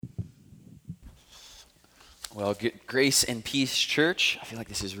Well, good grace and peace, church. I feel like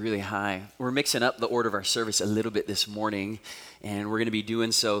this is really high. We're mixing up the order of our service a little bit this morning, and we're going to be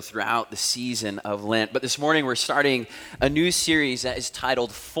doing so throughout the season of Lent. But this morning, we're starting a new series that is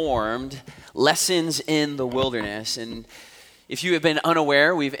titled Formed, Lessons in the Wilderness. And if you have been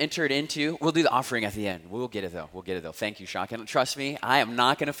unaware, we'll do the offering at the end. We'll get it though. Thank you, Sean. And trust me, I am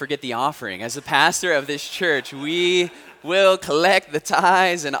not going to forget the offering. As the pastor of this church, we will collect the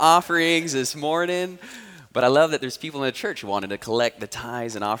tithes and offerings this morning. But I love that there's people in the church who wanted to collect the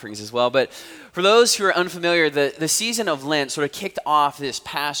tithes and offerings as well. But for those who are unfamiliar, the season of Lent sort of kicked off this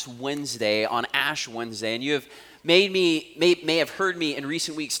past Wednesday on Ash Wednesday. And you have may have heard me in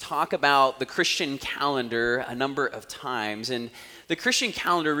recent weeks talk about the Christian calendar a number of times. And the Christian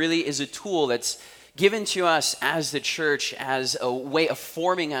calendar really is a tool that's given to us as the church as a way of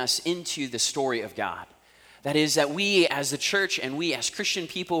forming us into the story of God. That is, that we as the church and we as Christian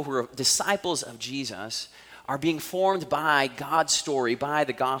people who are disciples of Jesus are being formed by God's story, by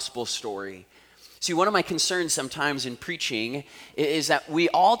the gospel story. See, one of my concerns sometimes in preaching is that we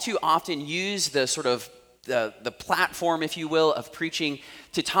all too often use the sort of the platform, if you will, of preaching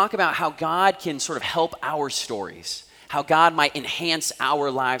to talk about how God can sort of help our stories, how God might enhance our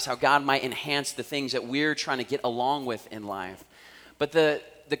lives, how God might enhance the things that we're trying to get along with in life. But the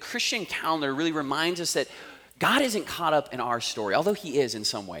Christian calendar really reminds us that God isn't caught up in our story, although he is in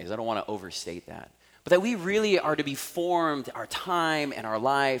some ways. I don't want to overstate that. But that we really are to be formed, our time and our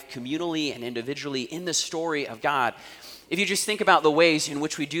life, communally and individually, in the story of God. If you just think about the ways in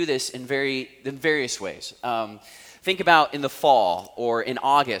which we do this in various ways. Think about in the fall or in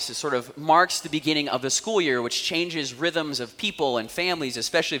August. It sort of marks the beginning of the school year, which changes rhythms of people and families,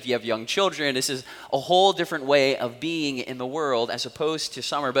 especially if you have young children. This is a whole different way of being in the world as opposed to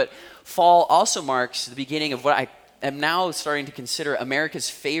summer. But fall also marks the beginning of what I am now starting to consider America's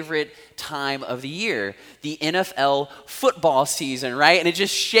favorite time of the year, the NFL football season, right? And it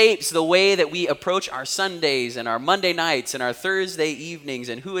just shapes the way that we approach our Sundays and our Monday nights and our Thursday evenings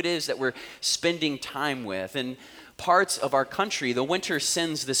and who it is that we're spending time with. And parts of our country, the winter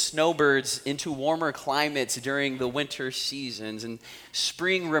sends the snowbirds into warmer climates during the winter seasons, and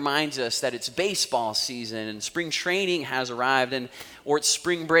spring reminds us that it's baseball season and spring training has arrived, or it's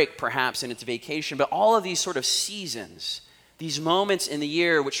spring break perhaps and it's vacation. But all of these sort of seasons, these moments in the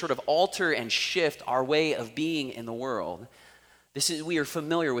year which sort of alter and shift our way of being in the world, we are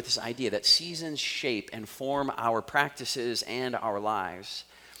familiar with this idea that seasons shape and form our practices and our lives.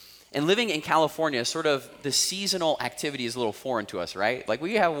 And living in California, sort of the seasonal activity is a little foreign to us, right? Like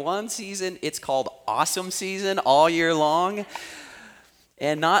we have one season, it's called awesome season all year long.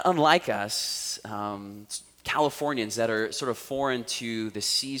 And not unlike us, Californians that are sort of foreign to the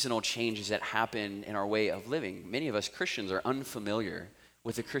seasonal changes that happen in our way of living. Many of us Christians are unfamiliar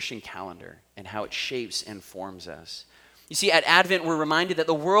with the Christian calendar and how it shapes and forms us. You see, at Advent, we're reminded that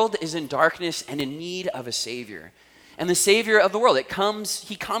the world is in darkness and in need of a Savior. And the Savior of the world, he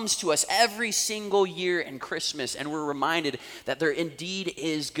comes to us every single year in Christmas, and we're reminded that there indeed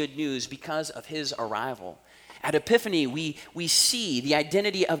is good news because of his arrival. At Epiphany, we see the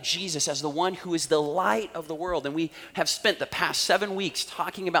identity of Jesus as the one who is the light of the world, and we have spent the past 7 weeks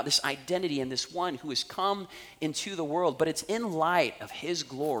talking about this identity and this one who has come into the world. But it's in light of his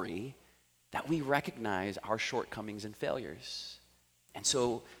glory that we recognize our shortcomings and failures. And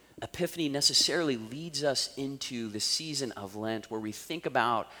so Epiphany necessarily leads us into the season of Lent where we think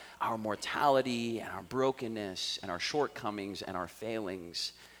about our mortality and our brokenness and our shortcomings and our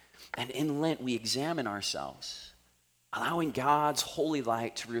failings. And in Lent, we examine ourselves, allowing God's holy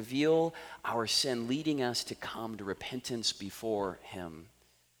light to reveal our sin, leading us to come to repentance before him.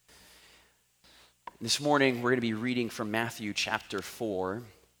 This morning, we're going to be reading from Matthew chapter 4.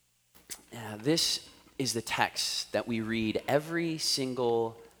 This is the text that we read every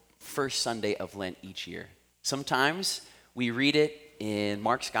single first Sunday of Lent each year. Sometimes we read it in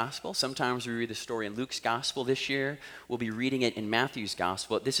Mark's gospel. Sometimes we read the story in Luke's gospel. This year, we'll be reading it in Matthew's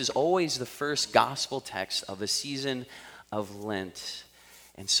gospel. This is always the first gospel text of the season of Lent.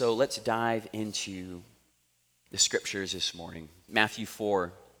 And so let's dive into the scriptures this morning. Matthew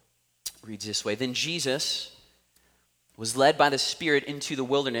 4 reads this way. Then Jesus was led by the Spirit into the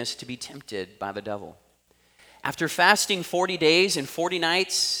wilderness to be tempted by the devil. After fasting 40 days and 40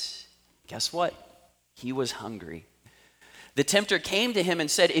 nights, guess what? He was hungry. The tempter came to him and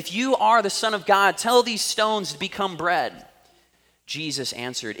said, "If you are the Son of God, tell these stones to become bread." Jesus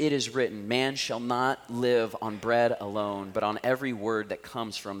answered, "It is written, man shall not live on bread alone, but on every word that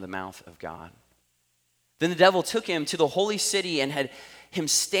comes from the mouth of God." Then the devil took him to the holy city and had him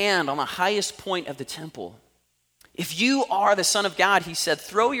stand on the highest point of the temple. "If you are the Son of God," he said,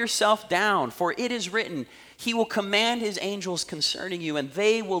 "throw yourself down, for it is written, He will command his angels concerning you, and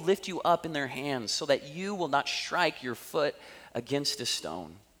they will lift you up in their hands so that you will not strike your foot against a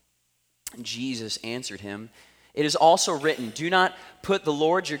stone." And Jesus answered him, "It is also written, 'Do not put the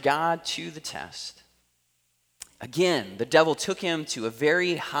Lord your God to the test.'" Again, the devil took him to a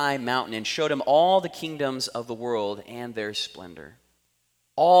very high mountain and showed him all the kingdoms of the world and their splendor.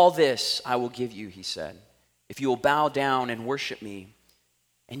 "All this I will give you," he said, "if you will bow down and worship me."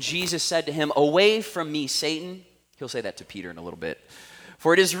 And Jesus said to him, "Away from me, Satan." He'll say that to Peter in a little bit.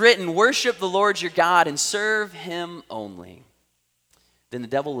 "For it is written, 'Worship the Lord your God and serve him only.'" Then the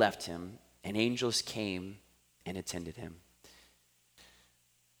devil left him, and angels came and attended him.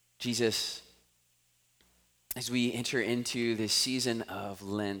 Jesus, as we enter into this season of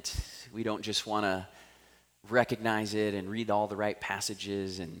Lent, we don't just want to recognize it and read all the right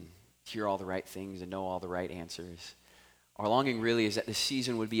passages and hear all the right things and know all the right answers. Our longing really is that this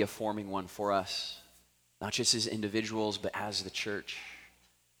season would be a forming one for us, not just as individuals, but as the church.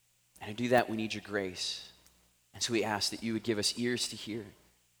 And to do that, we need your grace. And so we ask that you would give us ears to hear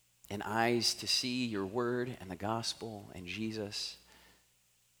and eyes to see your word and the gospel and Jesus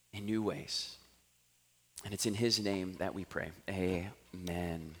in new ways. And it's in his name that we pray.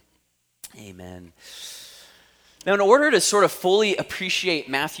 Amen. Amen. Now, in order to sort of fully appreciate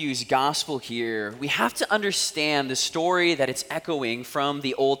Matthew's gospel here, we have to understand the story that it's echoing from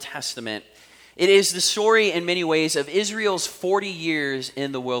the Old Testament. It is the story in many ways of Israel's 40 years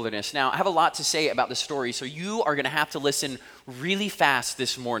in the wilderness. Now, I have a lot to say about the story, so you are going to have to listen really fast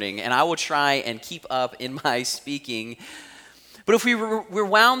this morning, and I will try and keep up in my speaking. But if we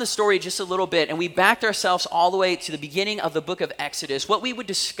rewound the story just a little bit and we backed ourselves all the way to the beginning of the book of Exodus, what we would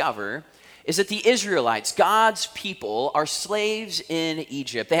discover is that the Israelites, God's people, are slaves in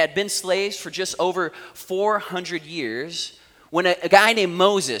Egypt. They had been slaves for just over 400 years when a guy named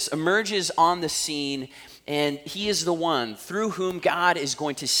Moses emerges on the scene, and he is the one through whom God is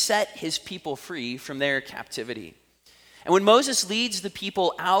going to set his people free from their captivity. And when Moses leads the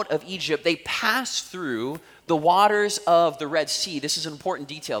people out of Egypt, they pass through the waters of the Red Sea. This is an important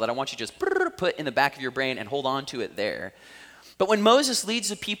detail that I want you to just put in the back of your brain and hold on to it there. But when Moses leads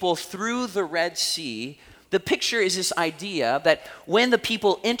the people through the Red Sea, the picture is this idea that when the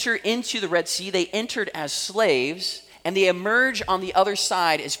people enter into the Red Sea, they entered as slaves, and they emerge on the other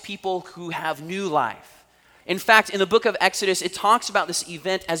side as people who have new life. In fact, in the book of Exodus, it talks about this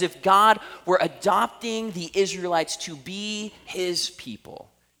event as if God were adopting the Israelites to be his people,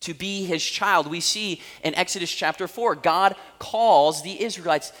 to be his child. We see in Exodus chapter 4, God calls the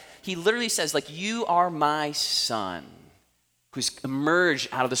Israelites. He literally says, like, "You are my son, who's emerged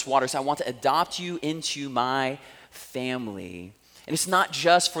out of this water, so I want to adopt you into my family." And it's not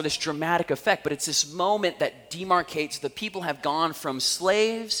just for this dramatic effect, but it's this moment that demarcates the people have gone from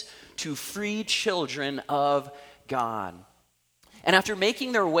slaves to free children of God. And after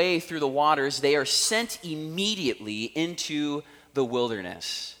making their way through the waters, they are sent immediately into the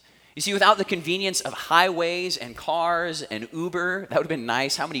wilderness. You see, without the convenience of highways and cars and Uber, that would have been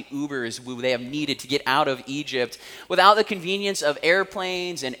nice. How many Ubers would they have needed to get out of Egypt? Without the convenience of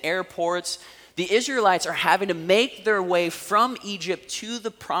airplanes and airports, the Israelites are having to make their way from Egypt to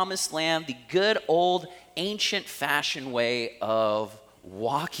the promised land the good old ancient fashioned way of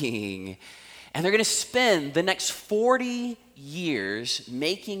walking. And they're going to spend the next 40 years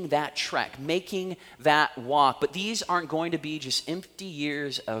making that trek, making that walk. But these aren't going to be just empty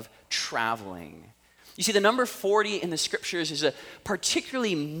years of traveling. You see, the number 40 in the scriptures is a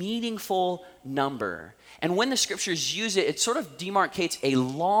particularly meaningful number. And when the scriptures use it, it sort of demarcates a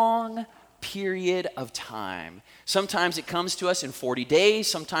long period of time. Sometimes it comes to us in 40 days,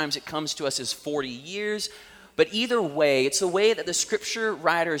 sometimes it comes to us as 40 years. But either way, it's the way that the scripture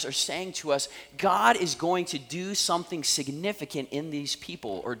writers are saying to us, God is going to do something significant in these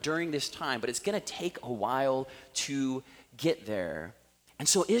people or during this time, but it's going to take a while to get there. And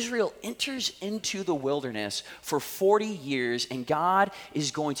so Israel enters into the wilderness for 40 years, and God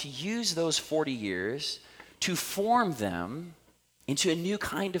is going to use those 40 years to form them into a new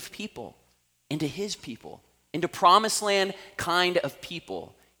kind of people, into his people, into promised land kind of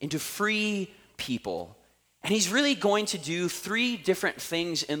people, into free people. And he's really going to do three different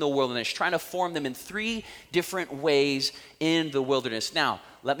things in the wilderness, trying to form them in three different ways in the wilderness. Now,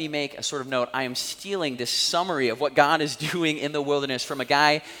 let me make a sort of note. I am stealing this summary of what God is doing in the wilderness from a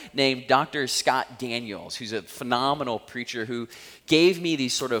guy named Dr. Scott Daniels, who's a phenomenal preacher who gave me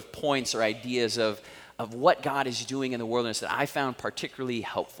these sort of points or ideas of what God is doing in the wilderness that I found particularly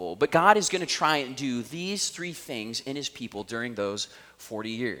helpful. But God is going to try and do these three things in his people during those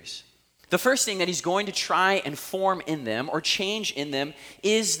 40 years. The first thing that he's going to try and form in them or change in them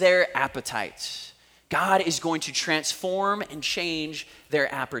is their appetites. God is going to transform and change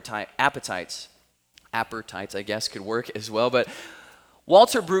their appetites. Appetites, I guess, could work as well. But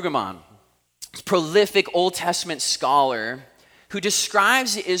Walter Brueggemann, prolific Old Testament scholar, who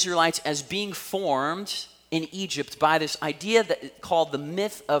describes the Israelites as being formed in Egypt by this idea called the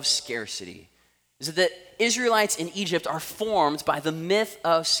myth of scarcity. Is that the Israelites in Egypt are formed by the myth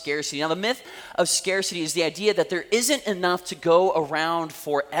of scarcity. Now, the myth of scarcity is the idea that there isn't enough to go around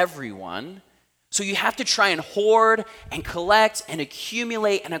for everyone, so you have to try and hoard and collect and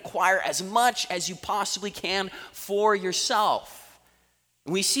accumulate and acquire as much as you possibly can for yourself.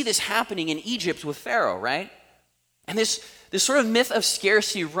 And we see this happening in Egypt with Pharaoh, right? And this sort of myth of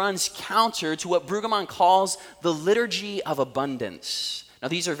scarcity runs counter to what Brueggemann calls the liturgy of abundance. Now,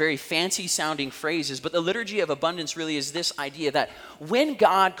 these are very fancy-sounding phrases, but the liturgy of abundance really is this idea that when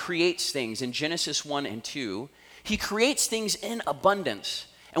God creates things in Genesis 1 and 2, he creates things in abundance.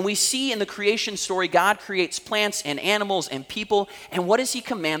 And we see in the creation story, God creates plants and animals and people, and what does he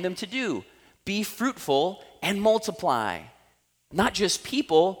command them to do? Be fruitful and multiply. Not just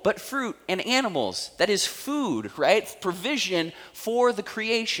people, but fruit and animals. That is food, right? Provision for the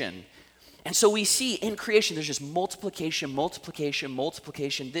creation. And so we see in creation, there's just multiplication, multiplication,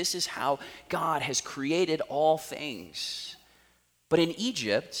 multiplication. This is how God has created all things. But in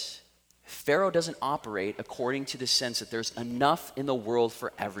Egypt, Pharaoh doesn't operate according to the sense that there's enough in the world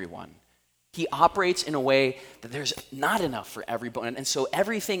for everyone. He operates in a way that there's not enough for everyone, and so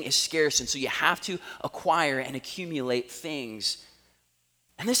everything is scarce, and so you have to acquire and accumulate things.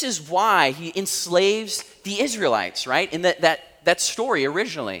 And this is why he enslaves the Israelites, right? In that story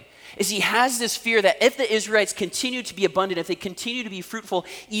originally, is he has this fear that if the Israelites continue to be abundant, if they continue to be fruitful,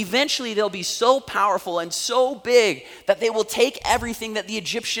 eventually they'll be so powerful and so big that they will take everything that the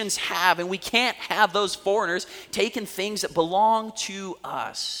Egyptians have, and we can't have those foreigners taking things that belong to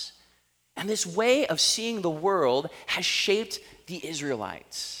us. And this way of seeing the world has shaped the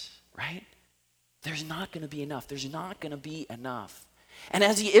Israelites, right? There's not going to be enough. There's not going to be enough. And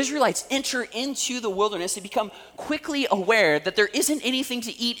as the Israelites enter into the wilderness, they become quickly aware that there isn't anything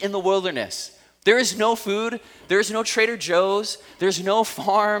to eat in the wilderness. There is no food. There is no Trader Joe's. There's no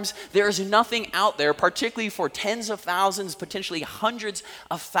farms. There is nothing out there, particularly for tens of thousands, potentially hundreds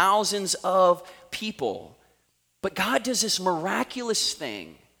of thousands of people. But God does this miraculous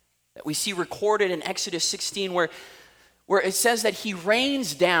thing that we see recorded in Exodus 16 where it says that he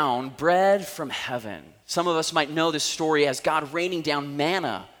rains down bread from heaven. Some of us might know this story as God raining down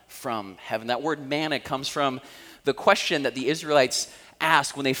manna from heaven. That word manna comes from the question that the Israelites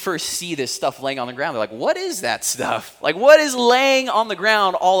ask when they first see this stuff laying on the ground. They're like, what is that stuff? Like, what is laying on the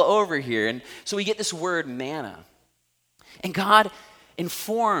ground all over here? And so we get this word manna. And God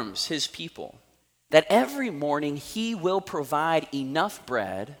informs his people that every morning he will provide enough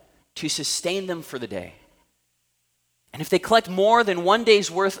bread to sustain them for the day. And if they collect more than one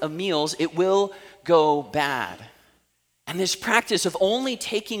day's worth of meals, it will go bad. And this practice of only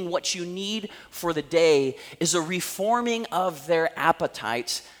taking what you need for the day is a reforming of their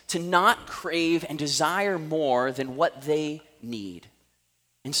appetites to not crave and desire more than what they need.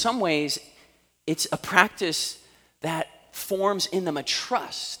 In some ways, it's a practice that forms in them a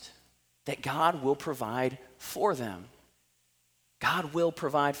trust that God will provide for them. God will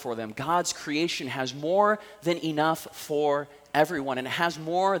provide for them. God's creation has more than enough for everyone, and it has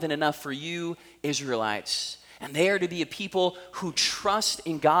more than enough for you, Israelites. And they are to be a people who trust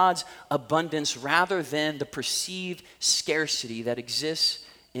in God's abundance rather than the perceived scarcity that exists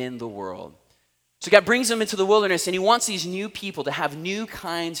in the world. So God brings them into the wilderness, and he wants these new people to have new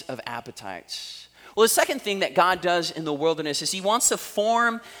kinds of appetites. Well, the second thing that God does in the wilderness is he wants to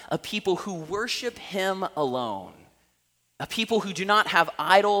form a people who worship him alone. A people who do not have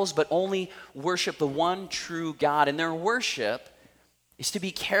idols, but only worship the one true God. And their worship is to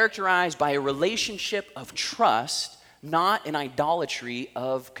be characterized by a relationship of trust, not an idolatry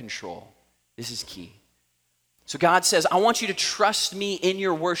of control. This is key. So God says, I want you to trust me in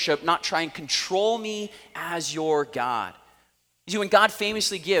your worship, not try and control me as your God. You see, when God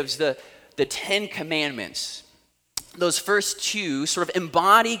famously gives the 10 Commandments, those first two sort of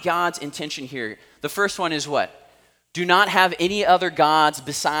embody God's intention here. The first one is what? Do not have any other gods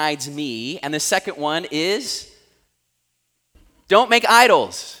besides me. And the second one is, don't make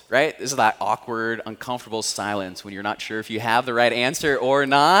idols, right? This is that awkward, uncomfortable silence when you're not sure if you have the right answer or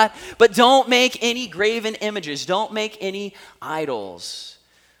not. But don't make any graven images. Don't make any idols.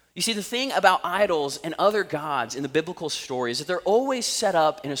 You see, the thing about idols and other gods in the biblical story is that they're always set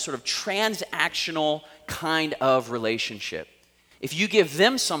up in a sort of transactional kind of relationship. If you give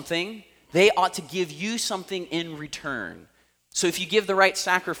them something, they ought to give you something in return. So if you give the right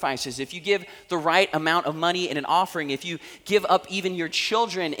sacrifices, if you give the right amount of money in an offering, if you give up even your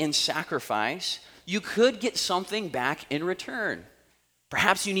children in sacrifice, you could get something back in return.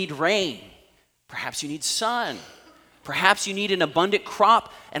 Perhaps you need rain. Perhaps you need sun. Perhaps you need an abundant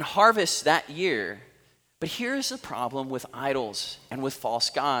crop and harvest that year. But here's the problem with idols and with false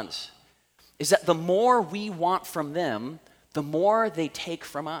gods, is that the more we want from them, the more they take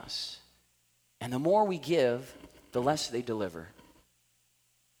from us. And the more we give, the less they deliver.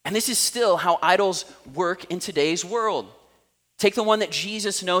 And this is still how idols work in today's world. Take the one that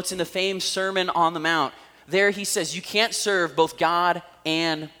Jesus notes in the famed Sermon on the Mount. There he says, you can't serve both God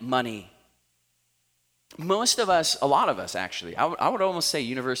and money. Most of us, a lot of us actually, I would almost say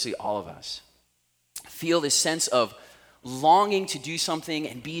universally all of us, feel this sense of longing to do something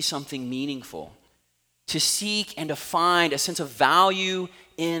and be something meaningful, to seek and to find a sense of value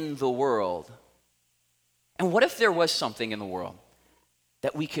in the world. And what if there was something in the world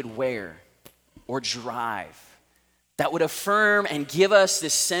that we could wear or drive that would affirm and give us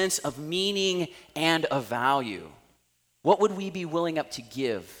this sense of meaning and of value? What would we be willing up to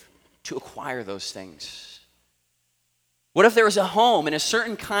give to acquire those things? What if there was a home in a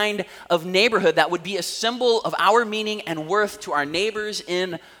certain kind of neighborhood that would be a symbol of our meaning and worth to our neighbors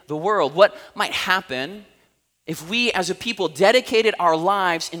in the world? What might happen if we as a people dedicated our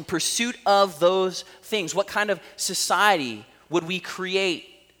lives in pursuit of those things? What kind of society would we create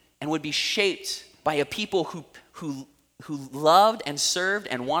and would be shaped by a people who loved and served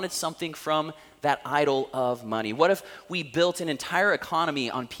and wanted something from that idol of money? What if we built an entire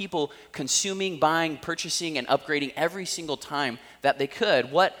economy on people consuming, buying, purchasing, and upgrading every single time that they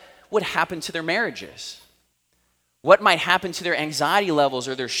could? What would happen to their marriages? What might happen to their anxiety levels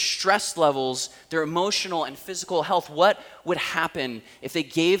or their stress levels, their emotional and physical health? What would happen if they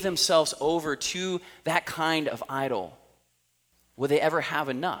gave themselves over to that kind of idol? Would they ever have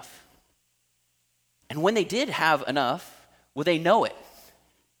enough? And when they did have enough, would they know it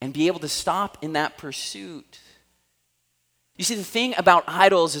and be able to stop in that pursuit? You see, the thing about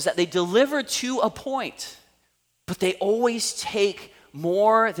idols is that they deliver to a point, but they always take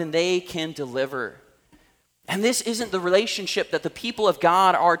more than they can deliver. And this isn't the relationship that the people of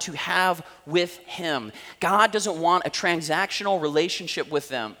God are to have with him. God doesn't want a transactional relationship with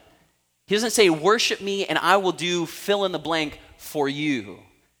them. He doesn't say, worship me and I will do fill in the blank for you.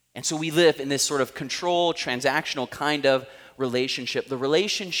 And so we live in this sort of control, transactional kind of relationship. The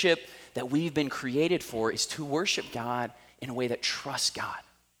relationship that we've been created for is to worship God in a way that trusts God,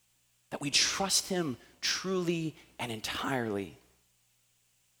 that we trust him truly and entirely,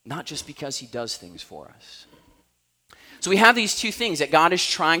 not just because he does things for us. So we have these two things that God is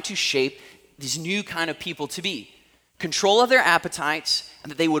trying to shape these new kind of people to be: control of their appetites,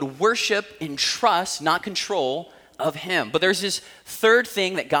 and that they would worship in trust, not control, of him. But there's this third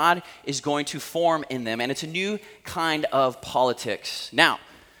thing that God is going to form in them, and it's a new kind of politics. Now,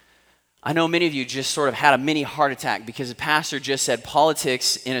 I know many of you just sort of had a mini heart attack because the pastor just said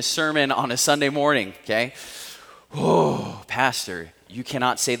politics in a sermon on a Sunday morning, okay? Oh, pastor, you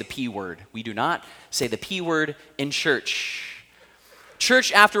cannot say the P word. We do not say the P word in church.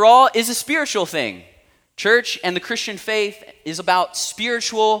 Church, after all, is a spiritual thing. Church and the Christian faith is about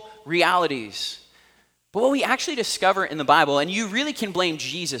spiritual realities. But what we actually discover in the Bible, and you really can blame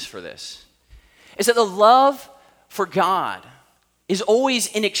Jesus for this, is that the love for God is always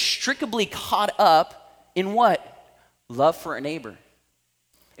inextricably caught up in what? Love for a neighbor.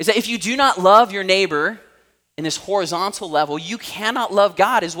 Is that if you do not love your neighbor in this horizontal level, you cannot love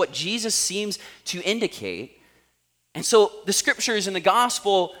God, is what Jesus seems to indicate. And so the scriptures and the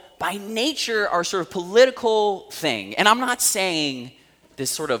gospel by nature are sort of political thing. And I'm not saying this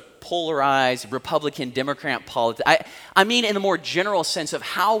sort of polarized Republican, Democrat politics. I mean in the more general sense of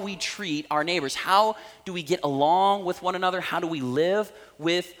how we treat our neighbors. How do we get along with one another? How do we live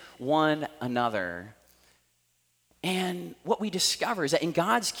with one another? And what we discover is that in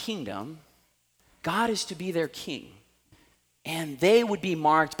God's kingdom, God is to be their king. And they would be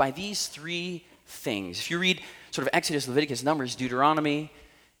marked by these three things. If you read sort of Exodus, Leviticus, Numbers, Deuteronomy,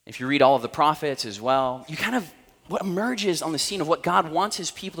 if you read all of the prophets as well, you kind of, what emerges on the scene of what God wants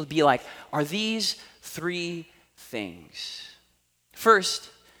his people to be like are these three things. First,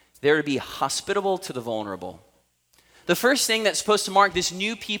 they're to be hospitable to the vulnerable. The first thing that's supposed to mark this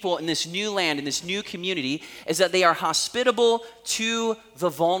new people in this new land, in this new community, is that they are hospitable to the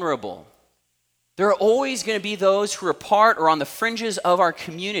vulnerable. There are always going to be those who are part or on the fringes of our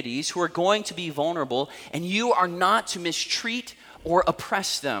communities who are going to be vulnerable, and you are not to mistreat or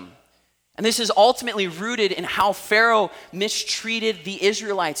oppress them. And this is ultimately rooted in how Pharaoh mistreated the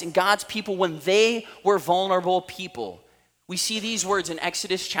Israelites and God's people when they were vulnerable people. We see these words in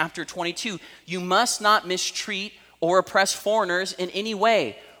Exodus chapter 22. You must not mistreat or oppress foreigners in any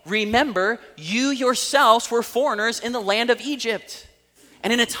way. Remember, you yourselves were foreigners in the land of Egypt.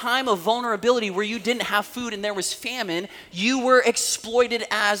 And in a time of vulnerability where you didn't have food and there was famine, you were exploited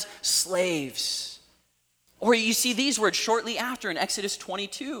as slaves. Or you see these words shortly after in Exodus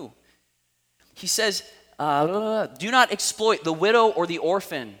 22. He says, do not exploit the widow or the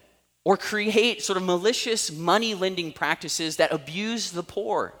orphan, or create sort of malicious money lending practices that abuse the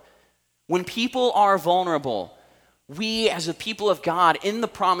poor. When people are vulnerable, we as a people of God in the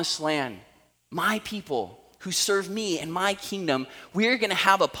promised land, my people who serve me and my kingdom, we're going to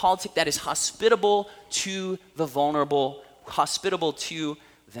have a politic that is hospitable to the vulnerable, hospitable to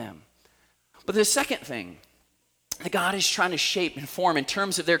them. But the second thing that God is trying to shape and form in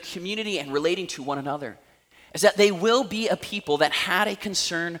terms of their community and relating to one another is that they will be a people that had a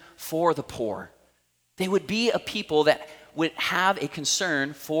concern for the poor. They would be a people that would have a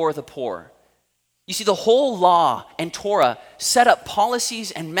concern for the poor. You see, the whole law and Torah set up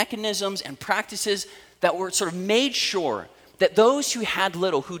policies and mechanisms and practices that were sort of made sure that those who had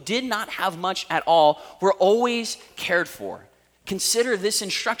little, who did not have much at all, were always cared for. Consider this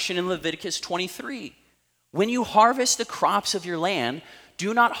instruction in Leviticus 23. When you harvest the crops of your land,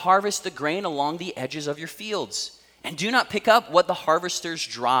 do not harvest the grain along the edges of your fields, and do not pick up what the harvesters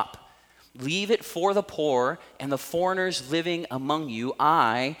drop. Leave it for the poor and the foreigners living among you.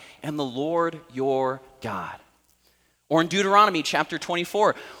 I am the Lord your God. Or in Deuteronomy chapter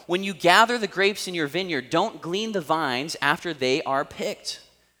 24, when you gather the grapes in your vineyard, don't glean the vines after they are picked.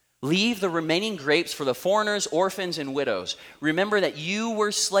 Leave the remaining grapes for the foreigners, orphans, and widows. Remember that you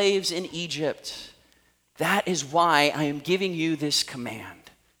were slaves in Egypt. That is why I am giving you this command.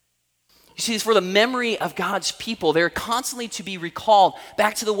 You see, it's for the memory of God's people. They're constantly to be recalled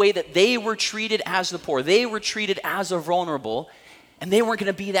back to the way that they were treated as the poor. They were treated as the vulnerable, and they weren't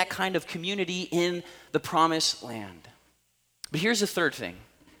going to be that kind of community in the promised land. But here's the third thing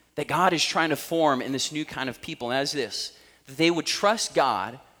that God is trying to form in this new kind of people, and that is this: that they would trust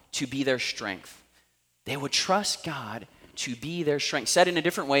God to be their strength. They would trust God to be their strength. Said in a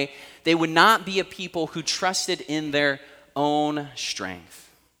different way, they would not be a people who trusted in their own strength.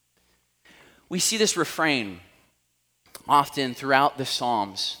 We see this refrain often throughout the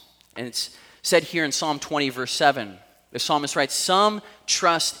Psalms, and it's said here in Psalm 20, verse 7. The psalmist writes, "Some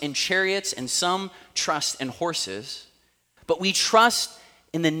trust in chariots and some trust in horses, but we trust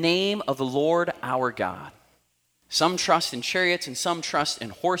in the name of the Lord our God." Some trust in chariots and some trust in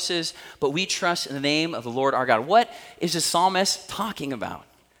horses, but we trust in the name of the Lord our God. What is the psalmist talking about?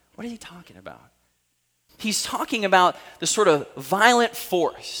 What is he talking about? He's talking about the sort of violent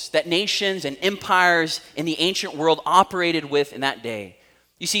force that nations and empires in the ancient world operated with in that day.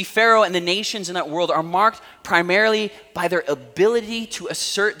 You see, Pharaoh and the nations in that world are marked primarily by their ability to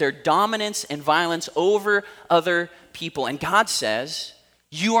assert their dominance and violence over other people. And God says,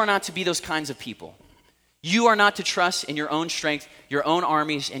 you are not to be those kinds of people. You are not to trust in your own strength, your own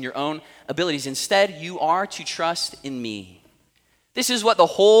armies, and your own abilities. Instead, you are to trust in me. This is what the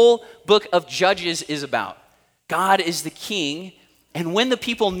whole book of Judges is about. God is the king, and when the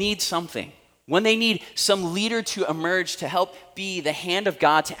people need something, when they need some leader to emerge to help be the hand of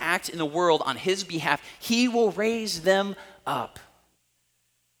God to act in the world on his behalf, he will raise them up.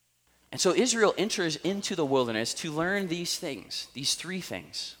 And so Israel enters into the wilderness to learn these things, these three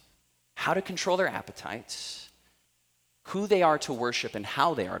things: how to control their appetites, who they are to worship and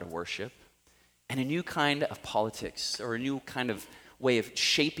how they are to worship, and a new kind of politics, or a new kind of way of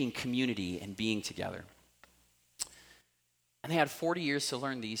shaping community and being together. And they had 40 years to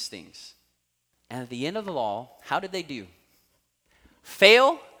learn these things. And at the end of the law, how did they do?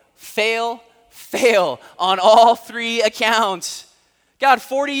 Fail, fail, fail on all three accounts. God,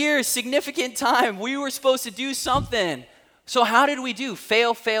 40 years, significant time. We were supposed to do something. So how did we do?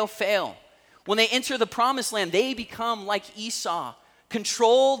 Fail, fail, fail. When they enter the promised land, they become like Esau,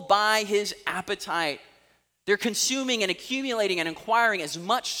 controlled by his appetite. They're consuming and accumulating and acquiring as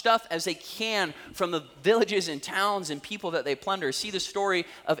much stuff as they can from the villages and towns and people that they plunder. See the story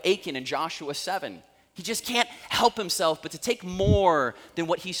of Achan in Joshua 7. He just can't help himself but to take more than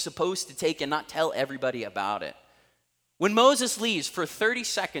what he's supposed to take and not tell everybody about it. When Moses leaves for 30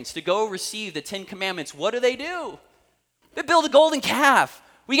 seconds to go receive the 10 Commandments, what do? They build a golden calf.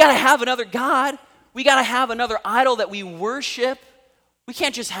 We got to have another God. We got to have another idol that we worship. We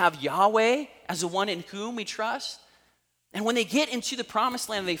can't just have Yahweh as the one in whom we trust. And when they get into the promised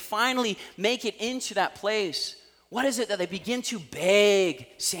land, they finally make it into that place. What is it that they begin to beg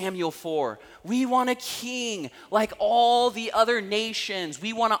Samuel for? We want a king like all the other nations.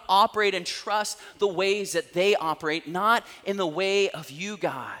 We want to operate and trust the ways that they operate, not in the way of you,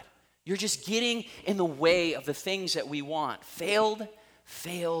 God. You're just getting in the way of the things that we want. Failed,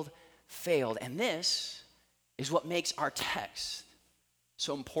 failed, failed. And this is what makes our text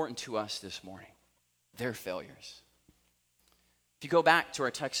so important to us this morning. Their failures. If you go back to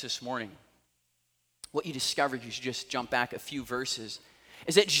our text this morning, what you discover, if you should just jump back a few verses,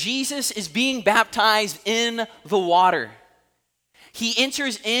 is that Jesus is being baptized in the water. He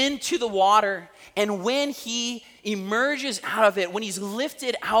enters into the water, and when he emerges out of it, when he's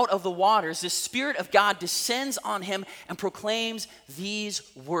lifted out of the waters, the Spirit of God descends on him and proclaims these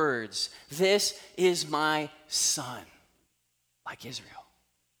words: "This is my Son," like Israel,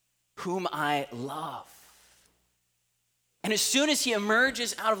 "whom I love." And as soon as he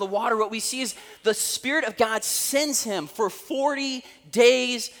emerges out of the water, what we see is the Spirit of God sends him for 40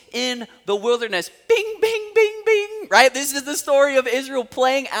 days in the wilderness. Bing, bing, bing, bing, right? This is the story of Israel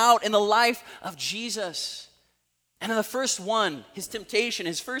playing out in the life of Jesus. And in the first one, his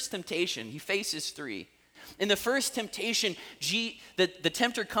first temptation, he faces three. In the first temptation, the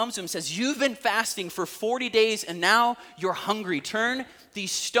tempter comes to him and says, "You've been fasting for 40 days and now you're hungry. Turn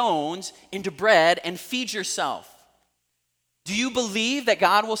these stones into bread and feed yourself. Do you believe that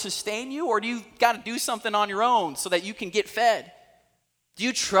God will sustain you, or do you got to do something on your own so that you can get fed? Do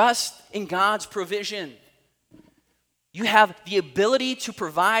you trust in God's provision? You have the ability to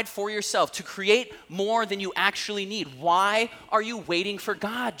provide for yourself, to create more than you actually need. Why are you waiting for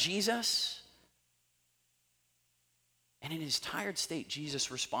God, Jesus?" And in his tired state,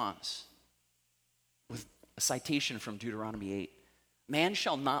 Jesus responds with a citation from Deuteronomy 8. "Man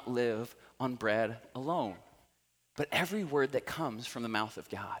shall not live on bread alone, but every word that comes from the mouth of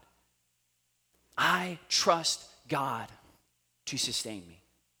God." I trust God to sustain me,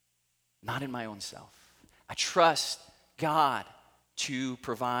 not in my own self. I trust God to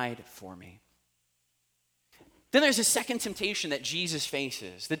provide for me. Then there's a second temptation that Jesus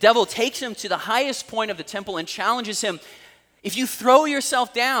faces. The devil takes him to the highest point of the temple and challenges him. If you throw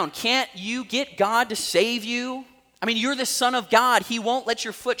yourself down, can't you get God to save you? I mean, you're the Son of God. He won't let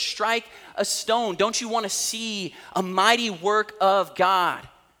your foot strike a stone. Don't you want to see a mighty work of God?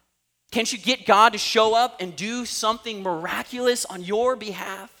 Can't you get God to show up and do something miraculous on your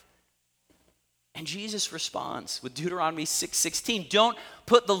behalf? And Jesus responds with Deuteronomy 6:16. Don't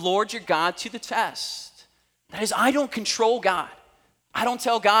put the Lord your God to the test. That is, I don't control God. I don't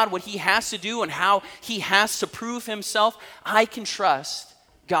tell God what he has to do and how he has to prove himself. I can trust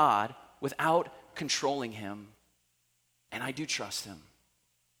God without controlling him. And I do trust him.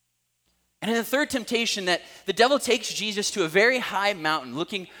 And in the third temptation, that the devil takes Jesus to a very high mountain,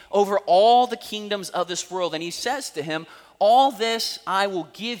 looking over all the kingdoms of this world. And he says to him, "All this I will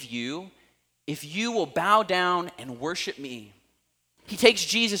give you if you will bow down and worship me." He takes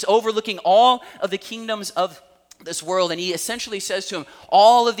Jesus overlooking all of the kingdoms of this world, and he essentially says to him,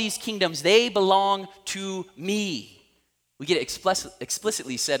 all of these kingdoms, they belong to me. We get it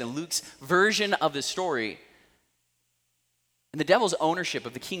explicitly said in Luke's version of the story. And the devil's ownership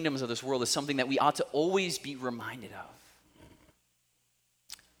of the kingdoms of this world is something that we ought to always be reminded of.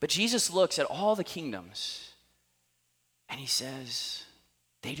 But Jesus looks at all the kingdoms and he says,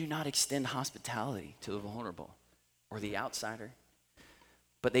 they do not extend hospitality to the vulnerable or the outsider,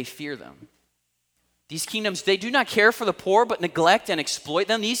 but they fear them. These kingdoms, they do not care for the poor, but neglect and exploit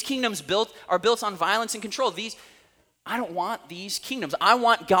them. These kingdoms are built on violence and control. I don't want these kingdoms. I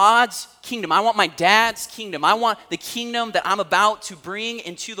want God's kingdom. I want my dad's kingdom. I want the kingdom that I'm about to bring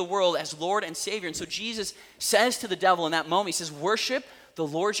into the world as Lord and Savior. And so Jesus says to the devil in that moment, he says, worship the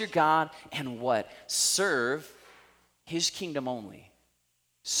Lord your God and what? Serve his kingdom only.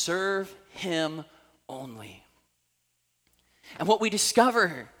 Serve him only. And what we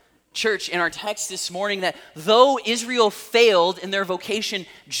discover, church, in our text this morning, that though Israel failed in their vocation,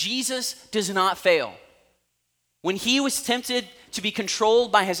 Jesus does not fail. When he was tempted to be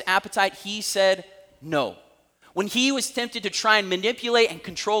controlled by his appetite, he said no. When he was tempted to try and manipulate and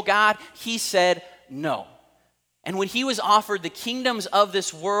control God, he said no. And when he was offered the kingdoms of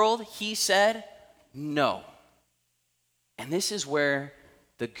this world, he said no. And this is where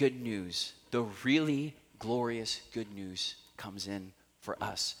the good news, the really glorious good news, comes in for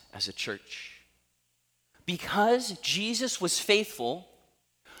us as a church. Because Jesus was faithful,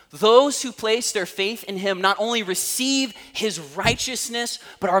 those who place their faith in him not only receive his righteousness,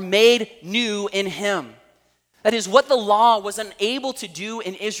 but are made new in him. That is, what the law was unable to do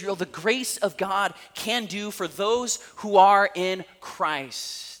in Israel, the grace of God can do for those who are in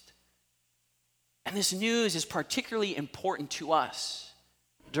Christ. And this news is particularly important to us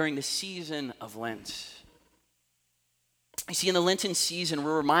during the season of Lent. You see, in the Lenten season,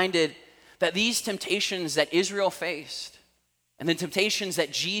 we're reminded that these temptations that Israel faced and the temptations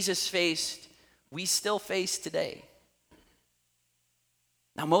that Jesus faced, we still face today.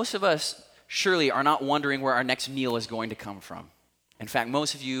 Now, most of us surely are not wondering where our next meal is going to come from. In fact,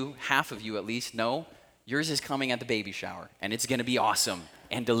 most of you, half of you at least, know yours is coming at the baby shower, and it's going to be awesome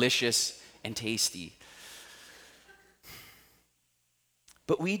and delicious and tasty.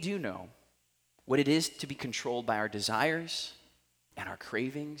 But we do know what it is to be controlled by our desires and our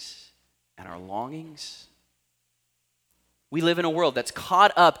cravings and our longings. We live in a world that's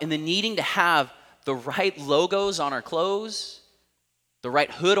caught up in the needing to have the right logos on our clothes, the right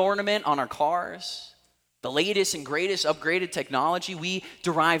hood ornament on our cars, the latest and greatest upgraded technology. We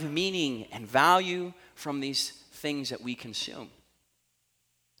derive meaning and value from these things that we consume.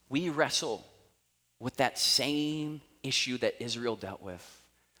 We wrestle with that same issue that Israel dealt with.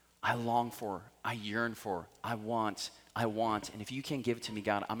 I long for, I yearn for, I want, and if you can't give it to me,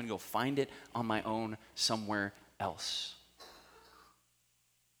 God, I'm going to go find it on my own somewhere else.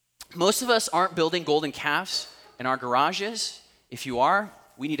 Most of us aren't building golden calves in our garages. If you are,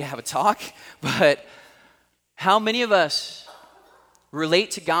 we need to have a talk. But how many of us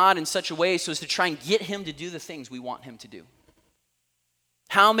relate to God in such a way so as to try and get him to do the things we want him to do?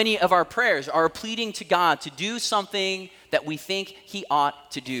 How many of our prayers are pleading to God to do something that we think he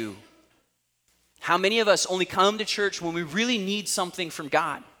ought to do? How many of us only come to church when we really need something from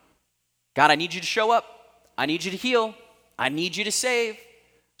God? God, I need you to show up. I need you to heal. I need you to save.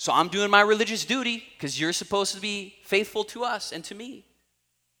 So I'm doing my religious duty because you're supposed to be faithful to us and to me.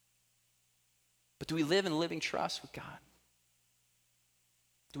 But do we live in living trust with God?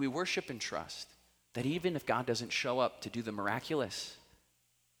 Do we worship and trust that even if God doesn't show up to do the miraculous,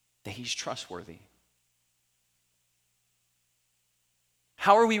 that he's trustworthy?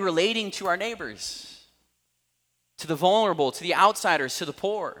 How are we relating to our neighbors, to the vulnerable, to the outsiders, to the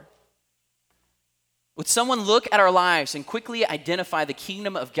poor? Would someone look at our lives and quickly identify the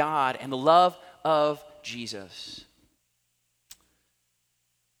kingdom of God and the love of Jesus?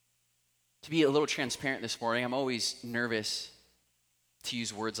 To be a little transparent this morning, I'm always nervous to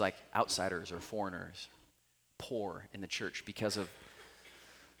use words like outsiders or foreigners, poor in the church because of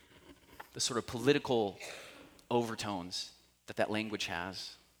the sort of political overtones that language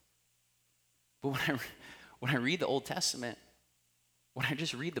has. But when I read the Old Testament, when I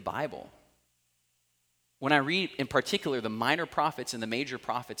just read the Bible, when I read in particular the minor prophets and the major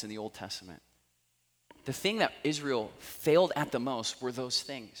prophets in the Old Testament, the thing that Israel failed at the most were those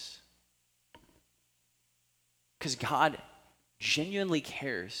things. Because God genuinely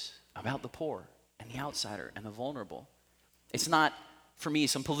cares about the poor and the outsider and the vulnerable. It's not, for me,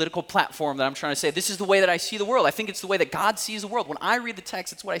 some political platform that I'm trying to say, this is the way that I see the world. I think it's the way that God sees the world. When I read the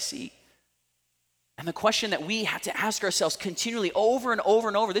text, it's what I see. And the question that we have to ask ourselves continually over and over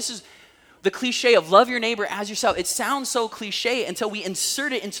and over, this is the cliche of love your neighbor as yourself. It sounds so cliche until we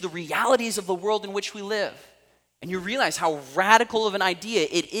insert it into the realities of the world in which we live. And you realize how radical of an idea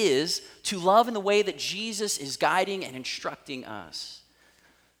it is to love in the way that Jesus is guiding and instructing us.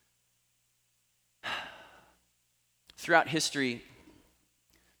 Throughout history,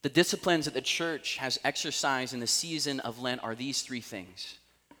 the disciplines that the church has exercised in the season of Lent are these three things: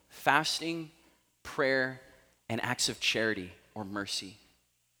 fasting, prayer, and acts of charity or mercy.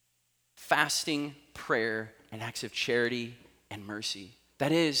 Fasting, prayer, and acts of charity and mercy.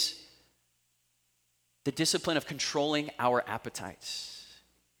 That is the discipline of controlling our appetites.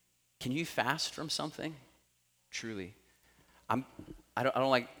 Can you fast from something? Truly. I don't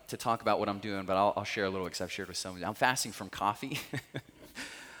like to talk about what I'm doing, but I'll share a little because I've shared with some of you. I'm fasting from coffee.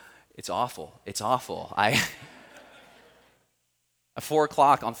 It's awful. It's awful. At 4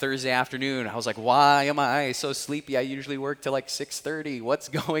 o'clock on Thursday afternoon, I was like, why am I so sleepy? I usually work till like 6:30. What's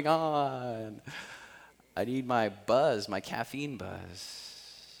going on? I need my buzz, my caffeine buzz.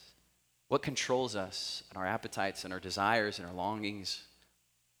 What controls us and our appetites and our desires and our longings?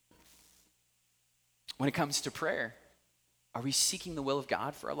 When it comes to prayer, are we seeking the will of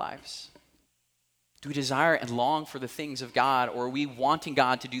God for our lives? Do we desire and long for the things of God, or are we wanting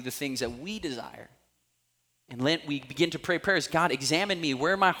God to do the things that we desire? In Lent, we begin to pray prayers. God, examine me.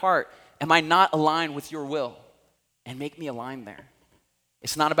 Where in my heart am I not aligned with your will? And make me aligned there.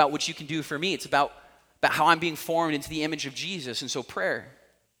 It's not about what you can do for me. It's about how I'm being formed into the image of Jesus. And so prayer.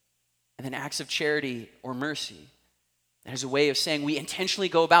 And then acts of charity or mercy. There's a way of saying we intentionally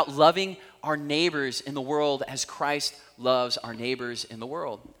go about loving our neighbors in the world as Christ loves our neighbors in the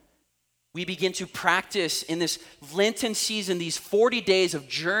world. we begin to practice in this Lenten season, these 40 days of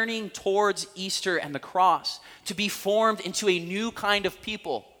journeying towards Easter and the cross, to be formed into a new kind of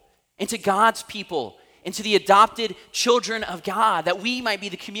people, into God's people, into the adopted children of God, that we might be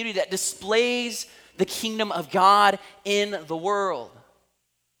the community that displays the kingdom of God in the world.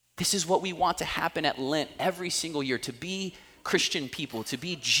 This is what we want to happen at Lent every single year, to be Christian people, to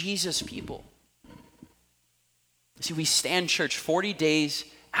be Jesus people. See, we stand church 40 days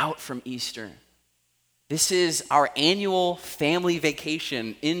out from Easter. This is our annual family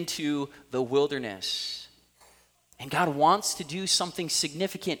vacation into the wilderness. And God wants to do something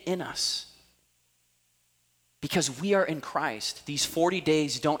significant in us. Because we are in Christ, these 40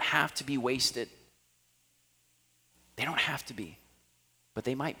 days don't have to be wasted. They don't have to be, but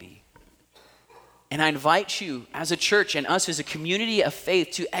they might be. And I invite you as a church and us as a community of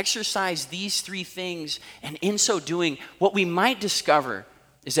faith to exercise these three things. And in so doing, what we might discover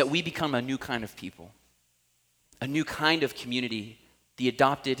is that we become a new kind of people, a new kind of community, the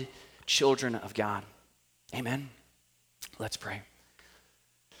adopted children of God. Amen. Let's pray.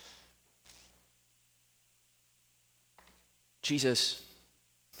 Jesus,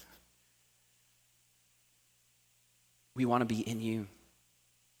 we want to be in you,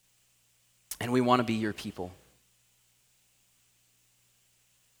 and we want to be your people.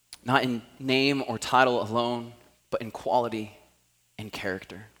 Not in name or title alone, but in quality and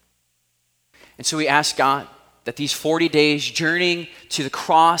character. And so we ask God that these 40 days journeying to the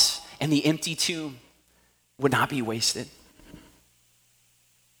cross and the empty tomb would not be wasted.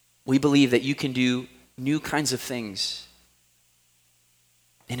 We believe that you can do new kinds of things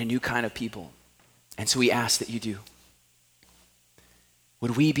in a new kind of people. And so we ask that you do.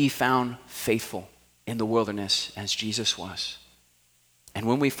 Would we be found faithful in the wilderness as Jesus was? And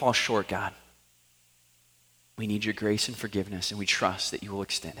when we fall short, God, we need your grace and forgiveness, and we trust that you will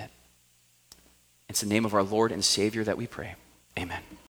extend it. It's the name of our Lord and Savior that we pray. Amen.